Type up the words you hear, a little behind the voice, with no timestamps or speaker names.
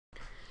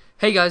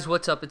Hey guys,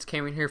 what's up? It's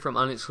Cameron here from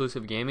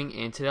Unexclusive Gaming,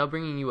 and today I'm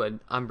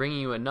bringing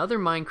you another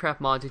Minecraft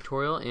mod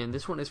tutorial, and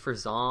this one is for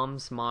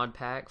Zombe's mod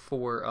pack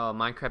for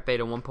Minecraft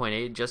Beta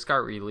 1.8. It just got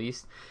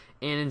released,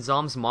 and in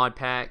Zombe's mod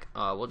pack,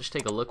 we'll just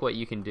take a look what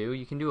you can do.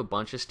 You can do a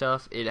bunch of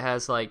stuff. It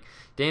has like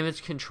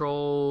damage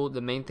control.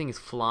 The main thing is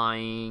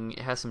flying.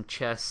 It has some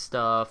chest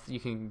stuff. You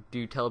can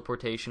do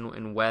teleportation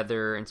and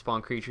weather and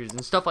spawn creatures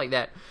and stuff like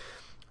that.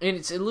 And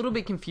it's a little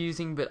bit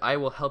confusing, but I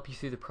will help you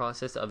through the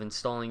process of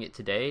installing it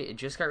today. It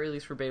just got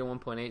released for Beta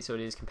 1.8, so it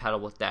is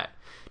compatible with that.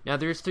 Now,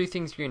 there's three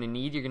things you're going to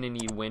need. You're going to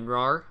need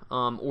WinRAR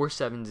or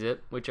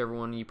 7-zip, whichever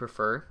one you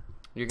prefer.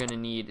 You're going to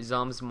need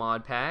Zombe's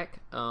mod pack.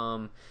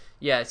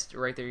 Yeah, it's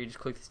right there. You just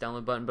click this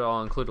download button, but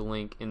I'll include a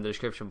link in the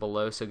description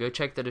below. So go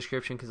check the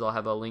description because I'll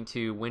have a link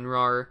to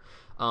WinRAR,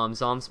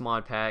 Zombe's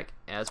mod pack,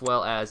 as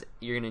well as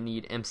you're going to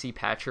need MC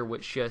Patcher,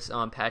 which just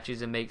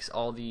patches and makes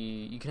all the...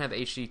 You can have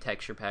HD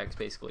texture packs,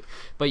 basically.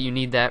 But you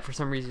need that for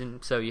some reason,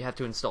 so you have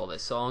to install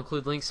this. So I'll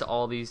include links to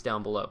all these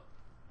down below.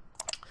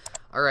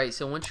 Alright,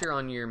 so once you're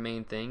on your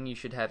main thing, you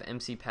should have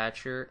MC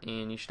Patcher,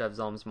 and you should have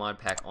Zombe's mod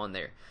pack on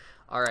there.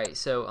 Alright,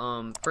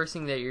 so first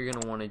thing that you're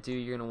going to want to do,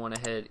 you're going to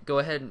want to go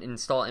ahead and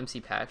install MC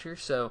Patcher.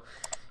 So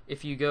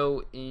if you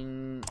go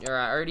in... I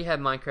already have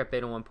Minecraft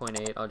Beta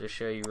 1.8. I'll just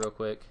show you real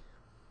quick.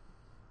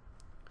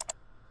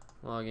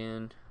 Log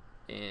in,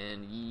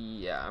 and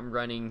yeah, I'm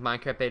running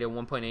Minecraft Beta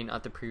 1.8,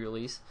 not the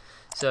pre-release.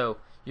 So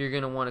you're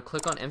going to want to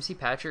click on MC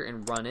Patcher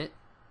and run it,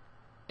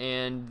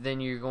 and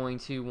then you're going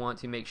to want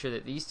to make sure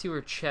that these two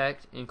are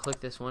checked, and click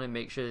this one and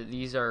make sure that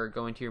these are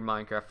going to your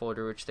Minecraft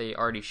folder, which they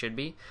already should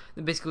be.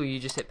 Then basically you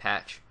just hit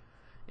patch,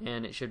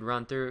 and it should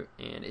run through,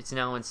 and it's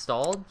now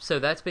installed. So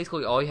that's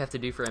basically all you have to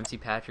do for MC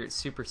Patcher. It's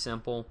super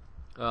simple,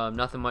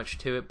 nothing much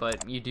to it,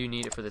 but you do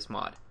need it for this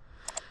mod.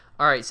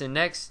 Alright, so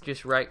next,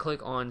 just right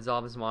click on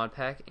Zombe's mod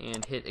pack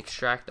and hit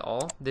extract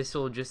all. This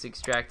will just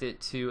extract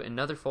it to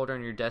another folder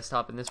on your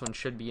desktop, and this one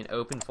should be an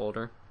open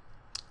folder,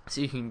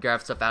 so you can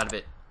grab stuff out of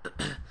it.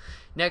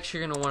 Next,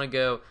 you're going to want to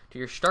go to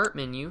your start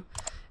menu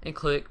and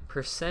click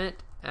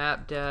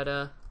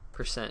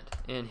 %appdata%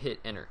 and hit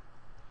enter.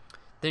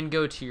 Then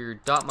go to your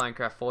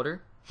 .minecraft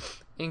folder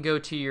and go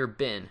to your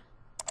bin.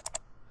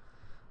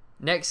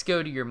 Next,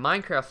 go to your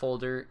Minecraft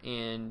folder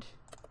and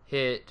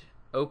hit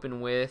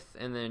open with,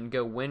 and then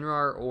go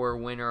WinRAR or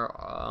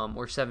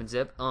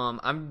 7-zip.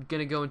 I'm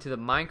gonna go into the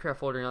Minecraft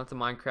folder, not the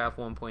Minecraft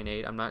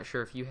 1.8. I'm not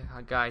sure if you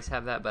guys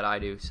have that, but I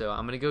do. So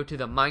I'm gonna go to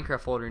the Minecraft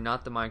folder,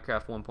 not the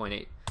Minecraft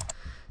 1.8.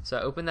 So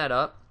I open that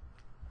up,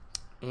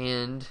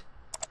 and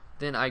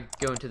then I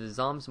go into the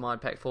Zombe's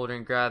mod pack folder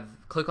and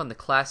click on the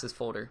classes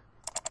folder.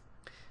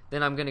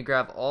 Then I'm gonna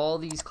grab all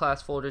these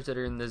class folders that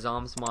are in the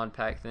Zombe's mod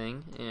pack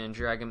thing and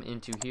drag them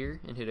into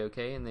here and hit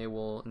OK, and they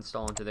will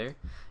install into there.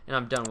 And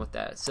I'm done with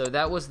that. So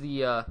that was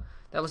the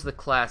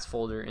class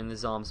folder in the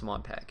Zombe's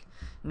mod pack.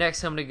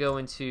 Next, I'm gonna go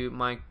into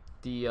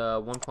the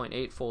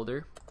 1.8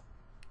 folder.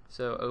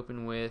 So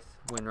open with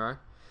WinRAR,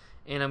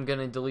 and I'm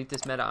gonna delete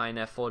this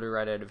meta-inf folder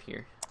right out of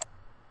here.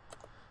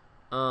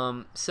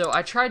 So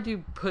I tried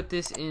to put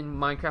this in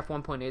Minecraft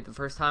 1.8 the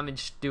first time and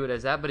just do it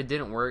as that, but it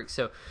didn't work.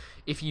 So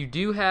if you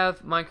do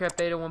have Minecraft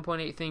Beta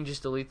 1.8 thing,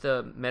 just delete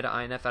the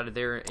meta-inf out of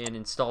there and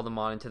install the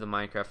mod into the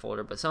Minecraft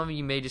folder. But some of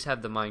you may just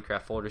have the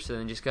Minecraft folder, so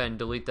then just go ahead and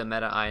delete the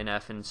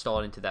meta-inf and install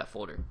it into that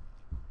folder.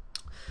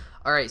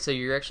 Alright, so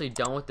you're actually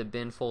done with the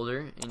bin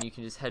folder, and you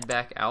can just head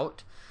back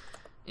out.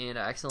 And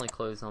I accidentally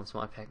closed on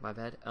mod pack, my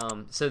bad.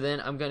 So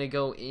then I'm going to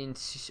go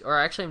into, or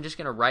actually I'm just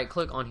going to right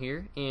click on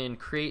here and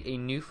create a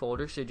new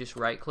folder. So just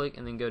right click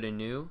and then go to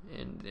new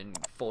and then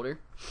folder.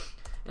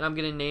 And I'm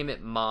going to name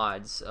it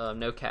mods,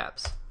 no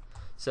caps.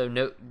 So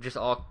no, just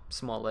all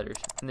small letters.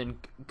 And then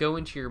go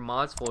into your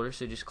mods folder,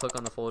 so just click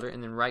on the folder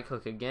and then right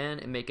click again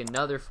and make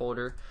another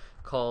folder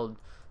called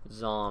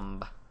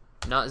Zombe.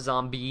 Not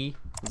zombie,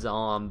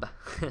 Zombe.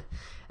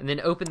 And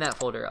then open that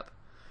folder up.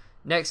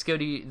 Next, go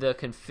to the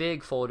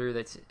config folder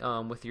that's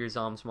with your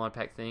Zombe's mod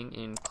pack thing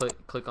and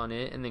click on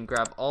it, and then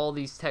grab all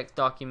these text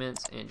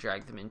documents and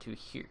drag them into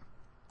here.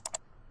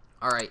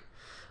 Alright,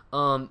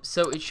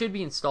 so it should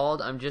be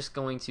installed. I'm just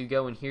going to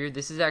go in here.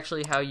 This is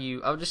actually how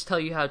I'll just tell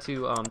you how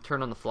to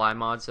turn on the fly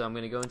mod. So I'm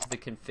going to go into the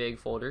config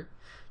folder.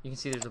 You can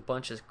see there's a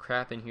bunch of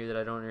crap in here that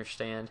I don't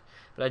understand,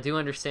 but I do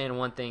understand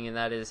one thing, and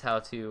that is how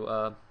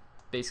to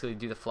basically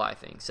do the fly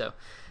thing. So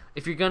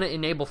if you're going to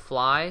enable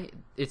fly,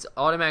 it's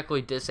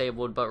automatically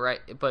disabled,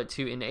 but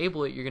to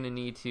enable it, you're going to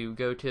need to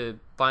go to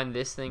find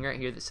this thing right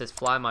here that says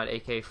fly mod,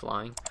 aka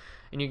flying,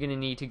 and you're going to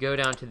need to go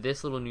down to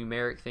this little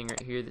numeric thing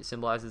right here that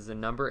symbolizes the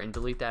number and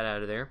delete that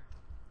out of there.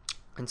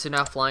 And so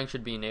now flying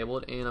should be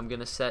enabled, and I'm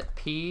going to set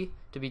P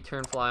to be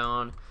turn fly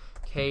on,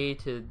 K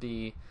to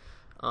be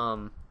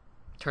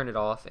turn it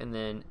off, and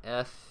then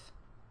F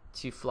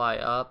to fly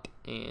up,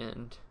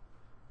 and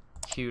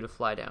Q to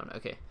fly down.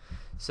 Okay.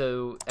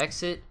 So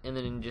exit and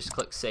then just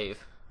click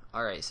save.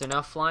 Alright, so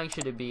now flying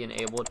should be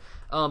enabled,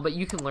 but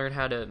you can learn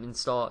how to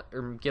install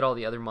or get all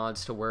the other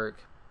mods to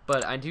work.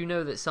 but I do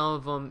know that some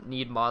of them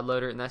need mod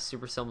loader, and that's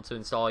super simple to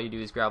install. All you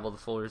do is grab all the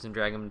folders and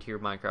drag them into your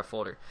Minecraft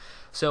folder.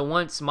 So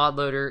once mod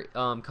loader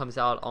comes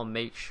out,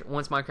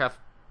 once Minecraft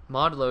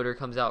mod loader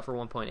comes out for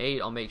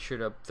 1.8, I'll make sure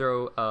to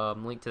throw a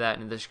link to that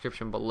in the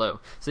description below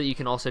so that you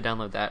can also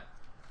download that.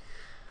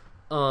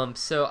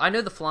 So I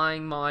know the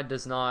flying mod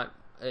does not,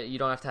 you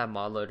don't have to have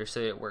mod loader,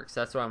 so it works.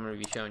 That's what I'm going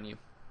to be showing you.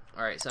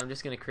 Alright, so I'm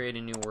just going to create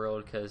a new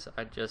world because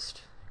I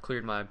just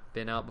cleared my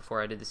bin out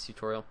before I did this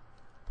tutorial.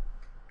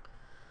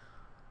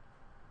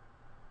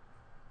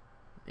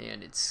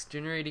 And it's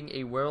generating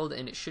a world,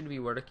 and it should be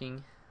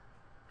working.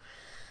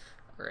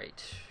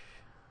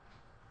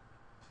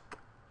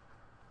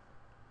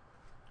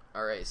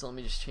 Alright, so let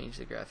me just change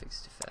the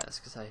graphics too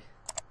fast because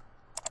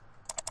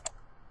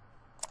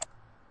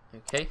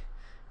okay,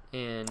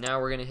 and now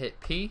we're gonna hit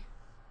P,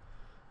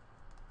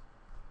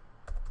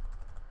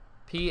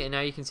 and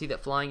now you can see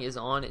that flying is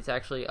on. It's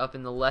actually up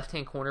in the left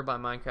hand corner by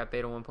Minecraft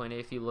Beta 1.8.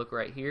 If you look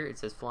right here, it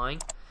says flying.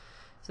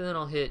 So then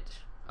I'll hit,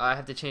 I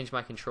have to change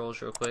my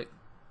controls real quick.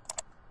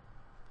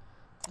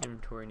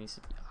 Inventory needs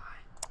to be high.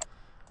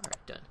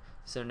 Alright, done.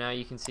 So now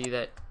you can see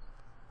that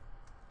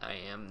I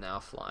am now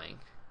flying.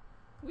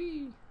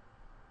 Whee!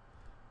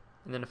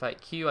 And then if I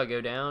hit Q, I go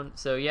down.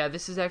 So yeah,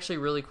 this is actually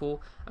really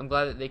cool. I'm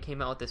glad that they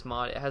came out with this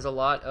mod. It has a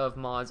lot of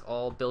mods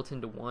all built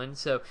into one.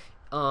 So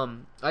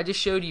I just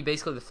showed you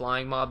basically the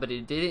flying mod, but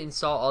it did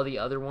install all the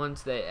other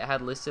ones that it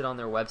had listed on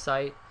their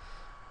website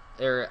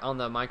or on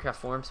the Minecraft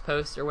forums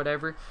post or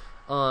whatever.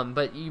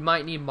 But you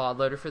might need mod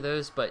loader for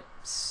those, but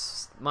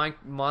my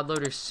mod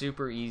loader is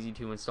super easy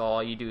to install.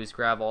 All you do is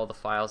grab all the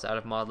files out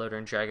of mod loader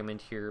and drag them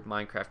into your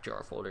Minecraft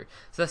jar folder.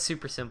 So that's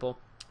super simple.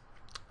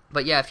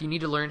 But yeah, if you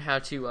need to learn how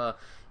to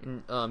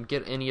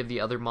get any of the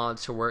other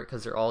mods to work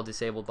because they're all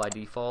disabled by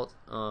default,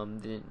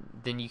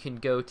 then you can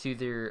go to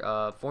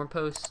their forum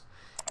posts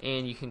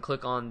and you can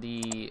click on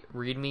the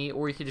README,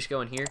 or you can just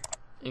go in here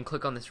and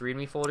click on this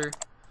README folder,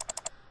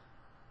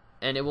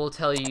 and it will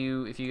tell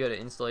you, if you go to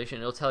installation,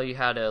 it'll tell you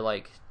how to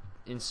like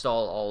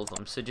install all of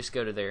them. So just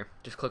go to there,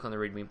 just click on the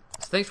README.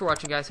 So thanks for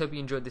watching, guys. Hope you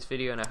enjoyed this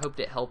video, and I hope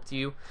it helped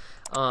you.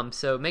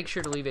 So make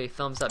sure to leave a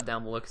thumbs up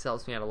down below because it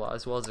helps me out a lot,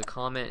 as well as a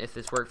comment if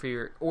this worked for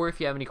you, or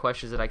if you have any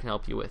questions that I can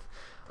help you with.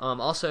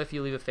 Also, if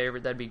you leave a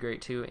favorite, that'd be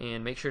great too,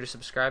 and make sure to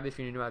subscribe if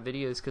you're new to my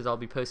videos because I'll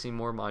be posting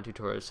more mod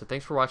tutorials. So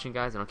thanks for watching,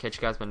 guys, and I'll catch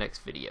you guys in my next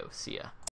video. See ya.